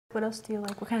What else do you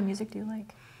like? What kind of music do you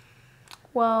like?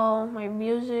 Well, my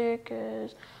music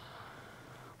is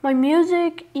I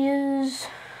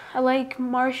like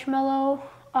Marshmello.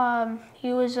 I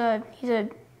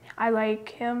like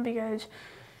him because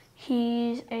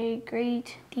he's a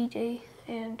great DJ,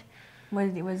 and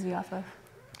What was he off of?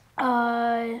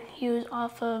 he was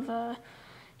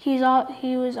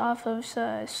off of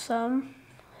some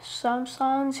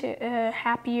songs,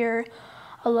 Happier,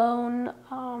 Alone.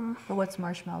 But what's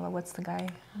Marshmello? What's the guy?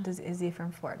 Is he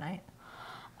from Fortnite?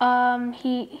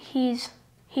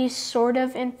 He's sort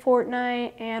of in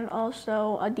Fortnite and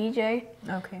also a DJ.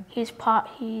 Okay. He's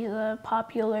popular.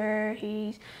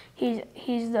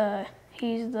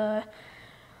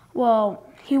 Well,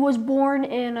 he was born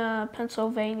in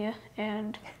Pennsylvania,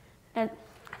 and I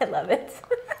love it.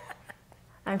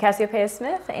 I'm Cassie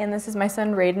Smith, and this is my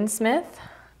son Raiden Smith.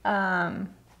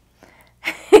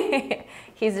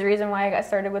 He's the reason why I got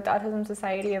started with the Autism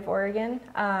Society of Oregon.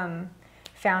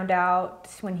 Found out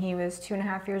when he was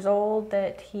 2.5 years old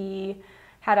that he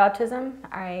had autism.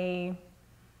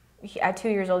 At 2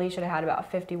 years old, he should have had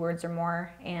about 50 words or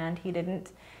more, and he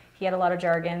didn't. He had a lot of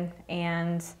jargon,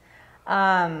 and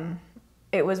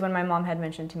it was when my mom had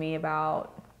mentioned to me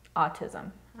about autism.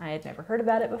 I had never heard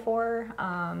about it before.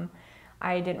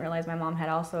 I didn't realize my mom had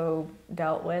also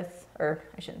dealt with, or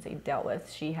I shouldn't say dealt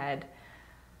with, she had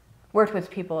worked with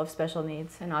people of special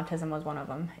needs, and autism was one of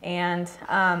them. And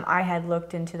I had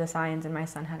looked into the signs, and my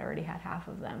son had already had half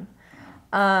of them.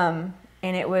 And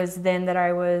it was then that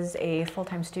I was a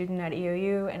full-time student at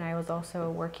EOU, and I was also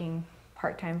working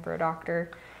part-time for a doctor.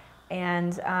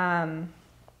 And I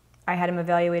had him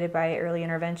evaluated by early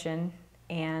intervention,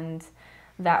 and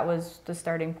that was the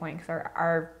starting point because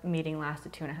our meeting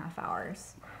lasted 2.5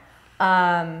 hours.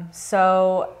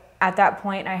 So at that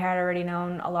point, I had already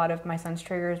known a lot of my son's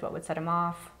triggers, what would set him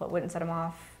off, what wouldn't set him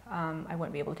off. I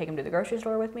wouldn't be able to take him to the grocery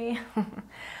store with me.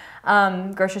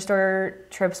 Grocery store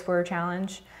trips were a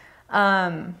challenge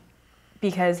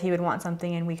because he would want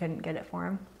something and we couldn't get it for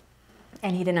him.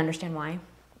 And he didn't understand why.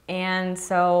 And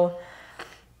so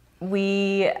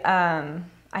I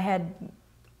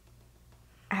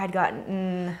had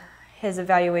gotten his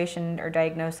evaluation or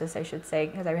diagnosis, I should say,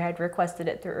 because I had requested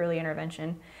it through early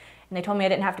intervention. And they told me I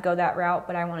didn't have to go that route,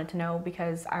 but I wanted to know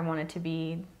because I wanted to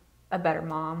be a better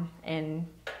mom in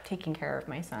taking care of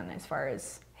my son as far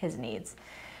as his needs.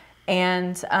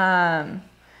 And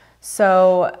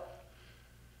so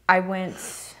I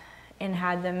went and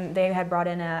had them, they had brought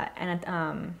in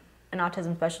an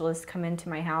autism specialist come into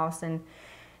my house, and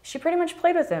she pretty much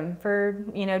played with him for,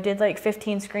 did like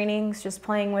 15 screenings just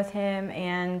playing with him,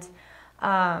 and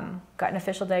got an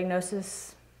official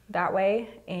diagnosis that way.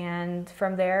 And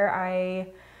from there, I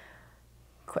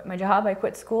quit my job, I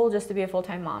quit school just to be a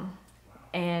full-time mom,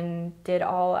 and did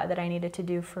all that I needed to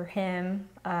do for him.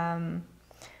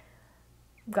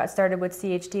 Got started with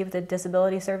CHD, with the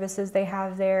disability services they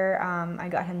have there. I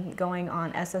got him going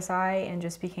on SSI and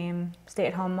just became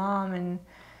stay-at-home mom and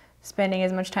spending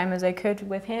as much time as I could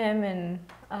with him and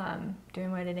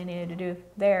doing what I needed to do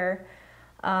there.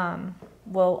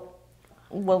 Well,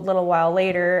 a little while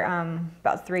later,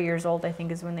 about 3 years old, I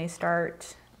think, is when they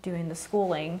start doing the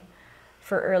schooling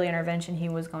for early intervention. He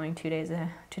was going 2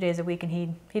 days a week,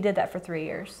 and he did that for 3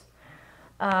 years.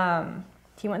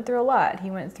 He went through a lot. He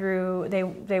went through,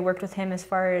 they worked with him as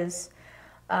far as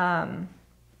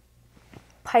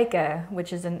pica,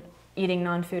 which is eating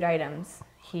non-food items.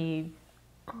 He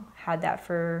had that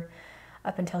for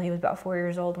up until he was about 4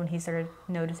 years old, when he started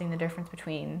noticing the difference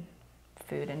between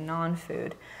food and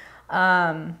non-food.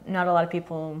 Not a lot of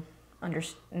people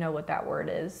know what that word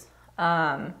is.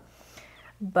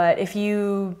 But if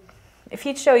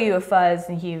he'd show you a fuzz,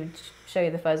 and he would show you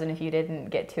the fuzz, and if you didn't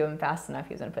get to him fast enough,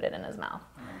 he was going to put it in his mouth.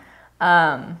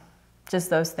 Just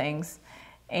those things.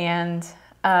 And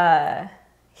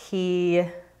he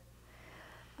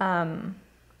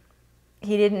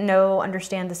didn't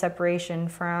understand the separation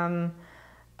from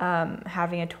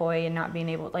having a toy and not being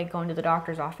able, like going to the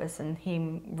doctor's office, and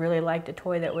he really liked a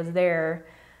toy that was there.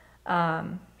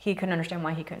 He couldn't understand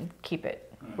why he couldn't keep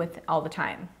it with all the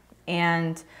time.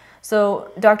 And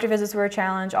so doctor visits were a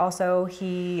challenge. Also,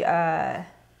 he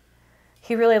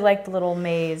really liked the little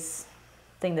maze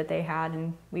thing that they had,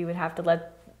 and we would have to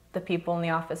let the people in the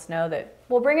office know that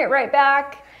we'll bring it right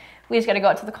back. We just got to go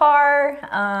out to the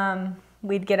car.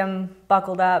 We'd get him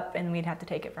buckled up, and we'd have to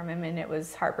take it from him, and it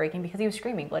was heartbreaking because he was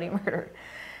screaming bloody murder.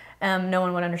 No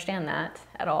one would understand that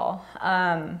at all.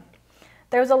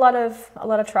 There was a lot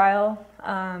of trial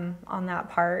on that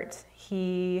part.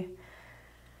 He's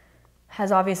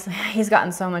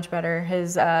gotten so much better.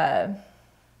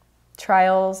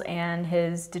 trials and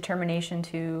his determination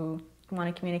to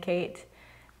want to communicate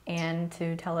and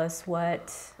to tell us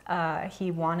what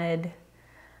he wanted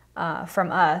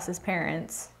from us as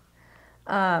parents.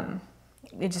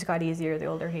 It just got easier the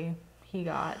older he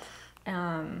got.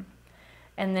 And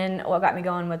then what got me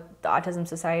going with the Autism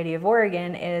Society of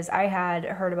Oregon is I had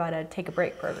heard about a take a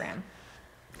break program.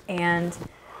 And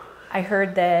I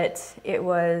heard that it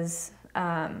was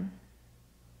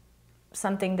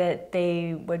something that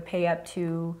they would pay up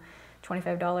to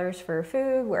 $25 for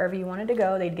food, wherever you wanted to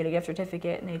go. They'd get a gift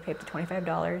certificate and they'd pay up to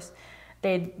 $25.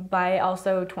 They'd buy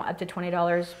also up to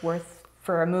 $20 worth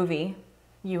for a movie,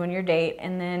 you and your date,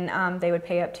 and then they would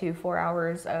pay up to 4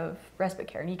 hours of respite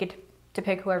care. And you get to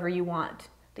pick whoever you want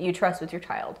that you trust with your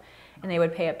child, and they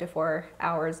would pay up to 4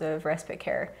 hours of respite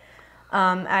care.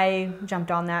 I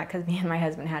jumped on that because me and my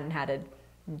husband hadn't had a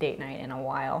date night in a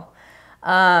while.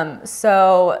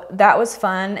 So that was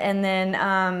fun. And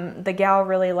then the gal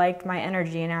really liked my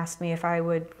energy and asked me if I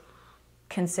would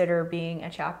consider being a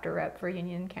chapter rep for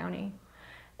Union County.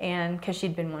 And because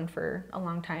she'd been one for a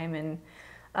long time,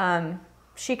 and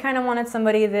she kind of wanted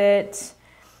somebody that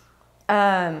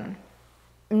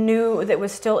knew that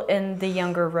was still in the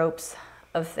younger ropes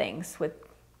of things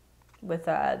with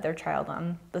their child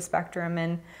on the spectrum,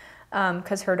 and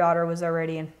because her daughter was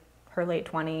already in her late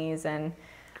 20s, and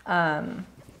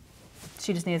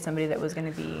she just needed somebody that was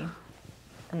going to be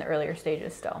in the earlier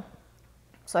stages still.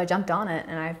 So I jumped on it,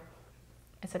 and I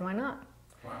said, why not?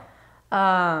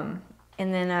 Wow.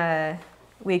 And then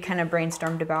we kind of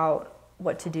brainstormed about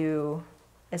what to do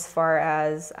as far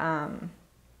as,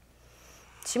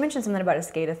 she mentioned something about a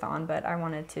skate-a-thon, but I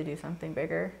wanted to do something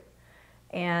bigger.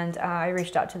 And I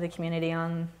reached out to the community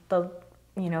on the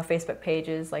Facebook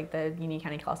pages, like the Union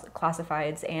County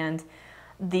Classifieds, and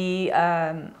the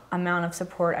amount of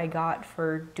support I got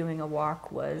for doing a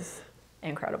walk was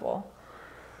incredible.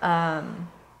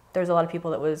 There's a lot of people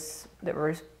that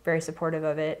were very supportive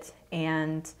of it,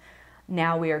 and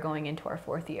now we are going into our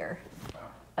 4th year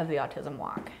of the Autism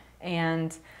Walk.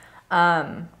 And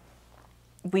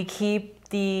we keep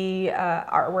the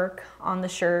artwork on the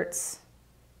shirts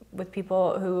with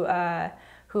people who are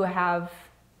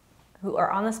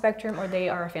on the spectrum, or they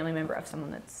are a family member of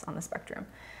someone that's on the spectrum.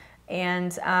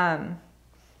 And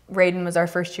Raiden was our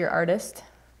first-year artist.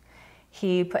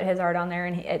 He put his art on there,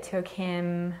 and it took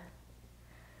him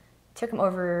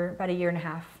over about 1.5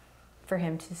 years for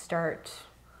him to start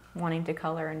wanting to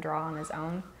color and draw on his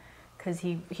own, because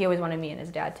he always wanted me and his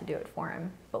dad to do it for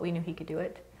him, but we knew he could do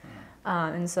it.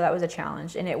 And so that was a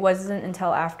challenge. And it wasn't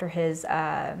until after his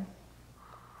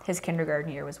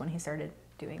kindergarten year was when he started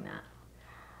doing that.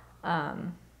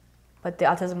 But the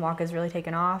Autism Walk has really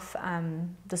taken off.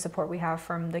 The support we have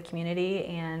from the community,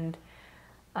 and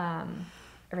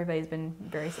everybody's been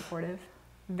very supportive,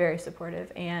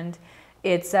 and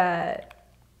it's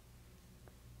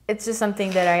just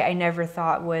something that I never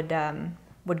thought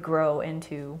would grow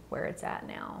into where it's at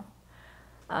now.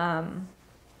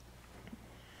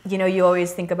 You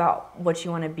always think about what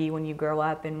you want to be when you grow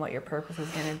up and what your purpose is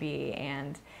going to be,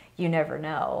 and you never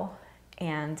know.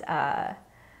 And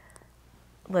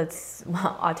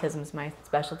autism's my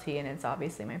specialty, and it's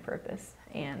obviously my purpose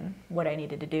and what I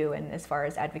needed to do. And as far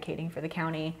as advocating for the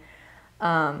county,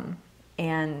 and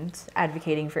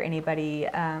advocating for anybody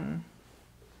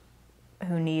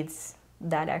who needs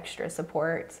that extra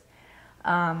support.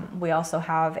 We also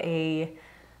have a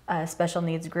special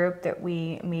needs group that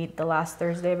we meet the last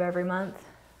Thursday of every month,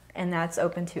 and that's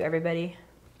open to everybody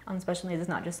on special needs. It's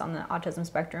not just on the autism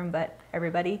spectrum, but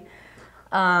everybody.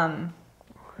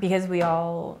 Because we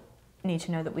all need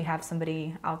to know that we have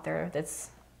somebody out there that's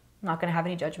not going to have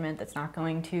any judgment, that's not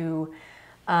going to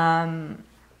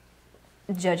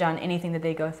judge on anything that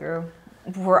they go through.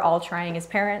 We're all trying as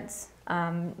parents.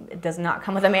 It does not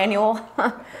come with a manual.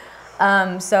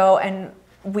 And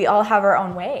we all have our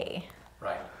own way.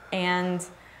 Right. And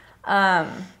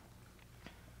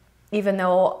even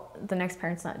though the next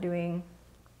parent's not doing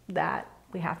that,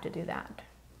 we have to do that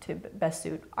to best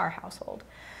suit our household.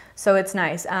 So it's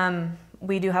nice.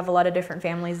 We do have a lot of different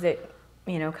families that,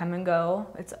 come and go.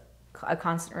 It's a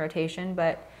constant rotation,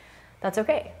 but that's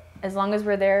okay. As long as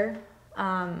we're there,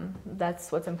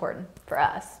 that's what's important for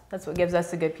us. That's what gives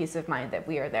us a good peace of mind that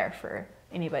we are there for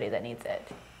anybody that needs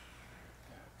it.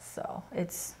 So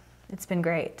it's been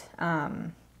great.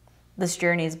 This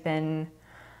journey's been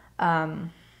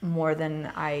more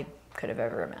than I could have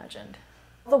ever imagined.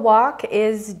 The walk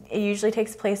it usually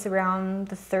takes place around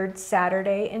the 3rd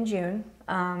Saturday in June,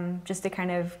 just to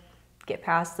kind of get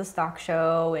past the stock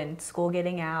show and school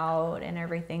getting out and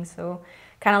everything. So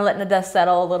kind of letting the dust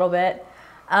settle a little bit.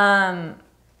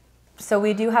 So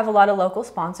we do have a lot of local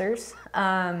sponsors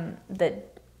that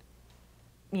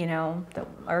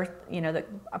that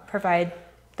provide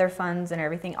their funds and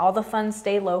everything. All the funds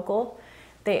stay local.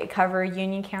 They cover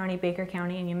Union County, Baker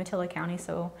County, and Umatilla County.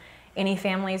 So any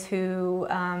families who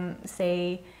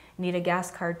say need a gas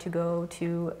card to go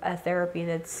to a therapy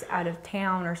that's out of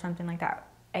town or something like that,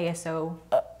 ASO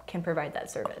can provide that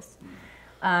service.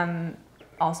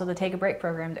 Also, the Take a Break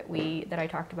program that I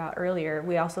talked about earlier,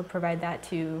 we also provide that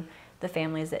to the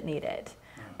families that need it.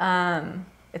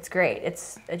 It's great.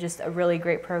 It's just a really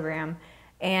great program.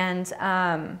 And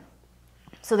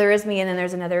so there is me, and then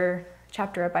there's another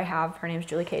chapter up I have. Her name's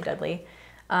Julie K. Dudley.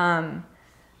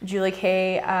 Julie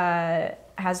K.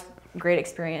 has great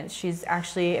experience. She's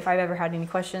actually, if I've ever had any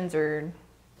questions or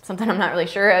something I'm not really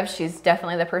sure of, she's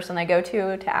definitely the person I go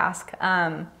to ask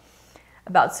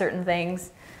about certain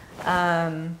things.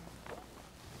 And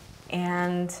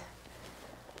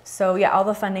so yeah, all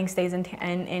the funding stays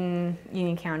in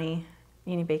Union County,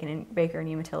 Union, Baker, and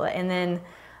Umatilla. And then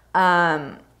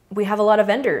we have a lot of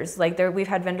vendors. Like we've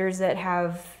had vendors that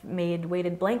have made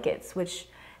weighted blankets, which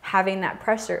having that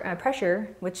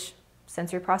pressure, which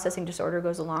sensory processing disorder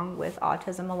goes along with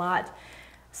autism a lot.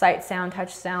 Sight, sound,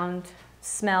 touch, sound,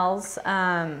 smells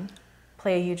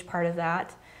play a huge part of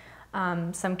that.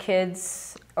 Some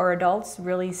kids or adults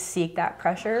really seek that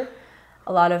pressure.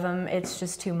 A lot of them, it's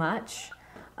just too much.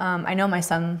 I know my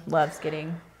son loves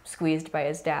getting squeezed by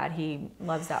his dad. He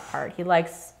loves that part. He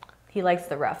likes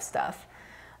the rough stuff.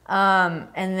 And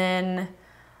then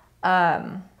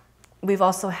we've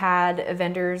also had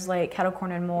vendors like Kettle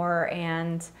Corn and More,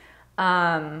 and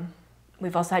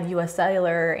we've also had U.S.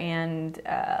 Cellular, and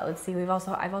let's see, I've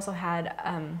also had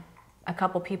a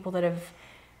couple people that have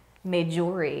made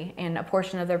jewelry, and a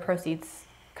portion of their proceeds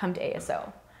come to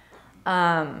ASO.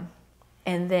 And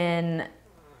then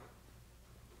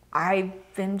I've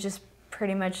been just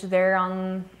pretty much there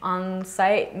on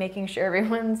site, making sure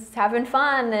everyone's having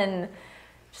fun and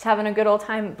just having a good old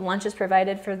time. Lunch is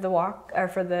provided for the walk, or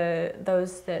for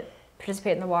those that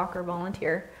participate in the walk or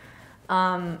volunteer.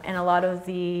 And a lot of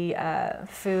the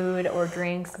food or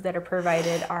drinks that are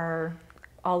provided are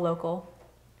all local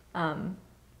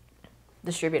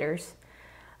distributors.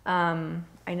 I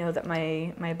know that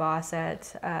my boss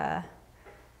at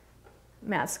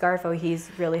Matt Scarfo,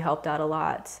 he's really helped out a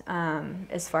lot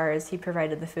as far as he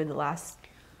provided the food the last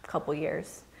couple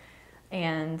years.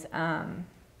 And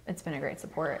it's been a great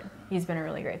support. He's been a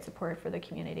really great support for the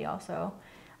community also.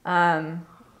 I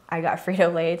got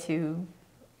Frito-Lay to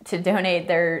donate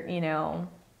their,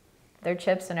 their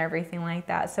chips and everything like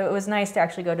that. So it was nice to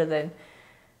actually go to the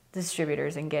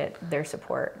distributors and get their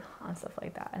support on stuff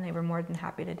like that. And they were more than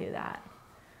happy to do that.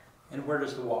 And where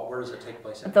does it take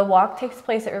place at? The walk takes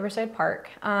place at Riverside Park.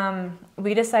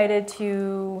 We decided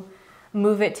to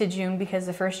move it to June because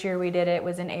the first year we did it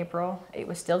was in April. It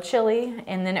was still chilly,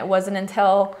 and then it wasn't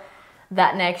until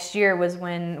that next year was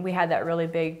when we had that really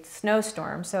big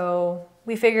snowstorm. So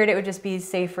we figured it would just be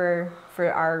safer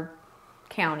for our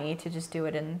county to just do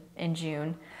it in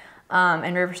June.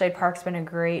 And Riverside Park's been a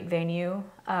great venue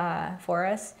for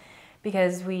us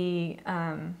because we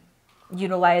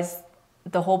utilize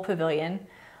the whole pavilion,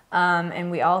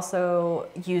 and we also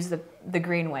use the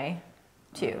greenway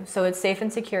too. So it's safe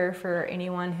and secure for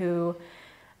anyone who,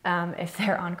 if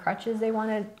they're on crutches, they want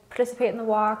to participate in the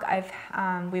walk.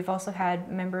 We've also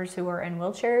had members who are in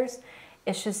wheelchairs.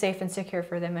 It's just safe and secure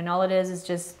for them, and all it is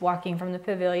just walking from the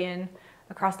pavilion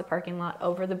across the parking lot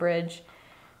over the bridge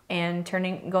and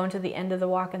going to the end of the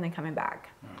walk and then coming back.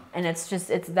 And it's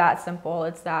that simple,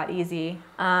 it's that easy.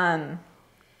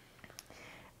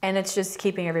 And it's just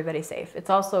keeping everybody safe. It's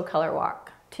also a color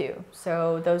walk too.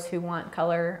 So those who want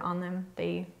color on them,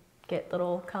 they get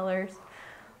little colors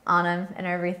on them and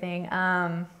everything.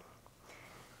 I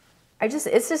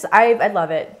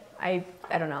love it. I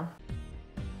don't know.